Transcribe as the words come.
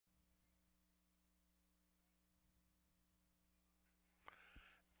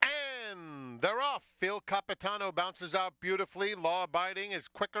They're off. Phil Capitano bounces out beautifully. Law Abiding is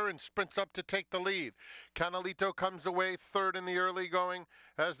quicker and sprints up to take the lead. Canalito comes away third in the early going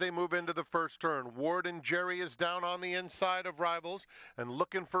as they move into the first turn. Ward and Jerry is down on the inside of Rivals and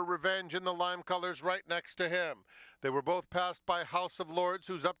looking for revenge in the lime colors right next to him. They were both passed by House of Lords,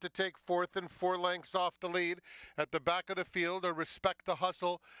 who's up to take fourth and 4 lengths off the lead. At the back of the field are Respect the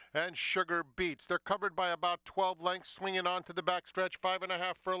Hustle and Sugar Beats. They're covered by about 12 lengths, swinging on to the backstretch,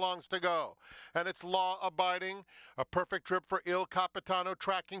 5.5 furlongs to go. And it's Law Abiding, a perfect trip for Il Capitano,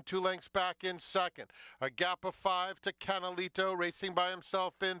 tracking 2 lengths back in second. A gap of 5 to Canalito, racing by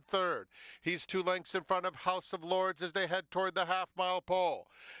himself in third. He's 2 lengths in front of House of Lords as they head toward the half-mile pole.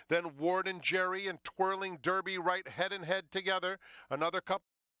 Then Ward and Jerry and Twirling Derby right head and head together. Another couple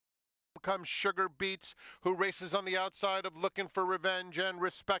comes Sugar Beats, who races on the outside of Looking for Revenge and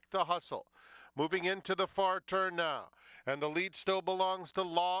Respect the Hustle. Moving into the far turn now. And the lead still belongs to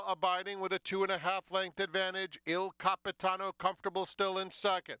Law Abiding with a 2.5 length advantage. Il Capitano comfortable still in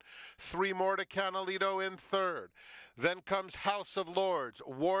second. 3 more to Canalito in third. Then comes House of Lords.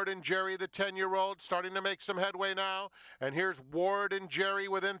 Ward and Jerry, the 10-year-old, starting to make some headway now. And here's Ward and Jerry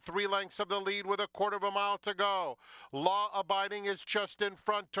within 3 lengths of the lead with a quarter of a mile to go. Law Abiding is just in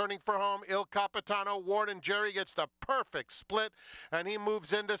front, turning for home. Il Capitano, Ward and Jerry gets the perfect split, and he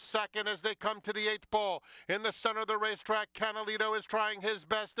moves into second as they come to the 8th pole. In the center of the racetrack, Canalito is trying his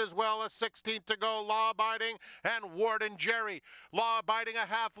best as well. A 16th to go. Law Abiding and Ward and Jerry. Law Abiding a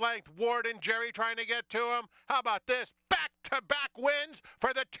half length. Ward and Jerry trying to get to him. How about this? Back-to-back wins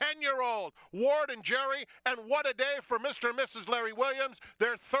for the 10-year-old. Ward and Jerry, and what a day for Mr. and Mrs. Larry Williams.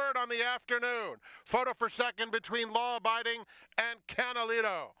 They're third on the afternoon. Photo for second between Law Abiding and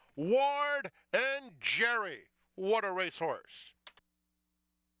Canalito. Ward and Jerry. What a racehorse.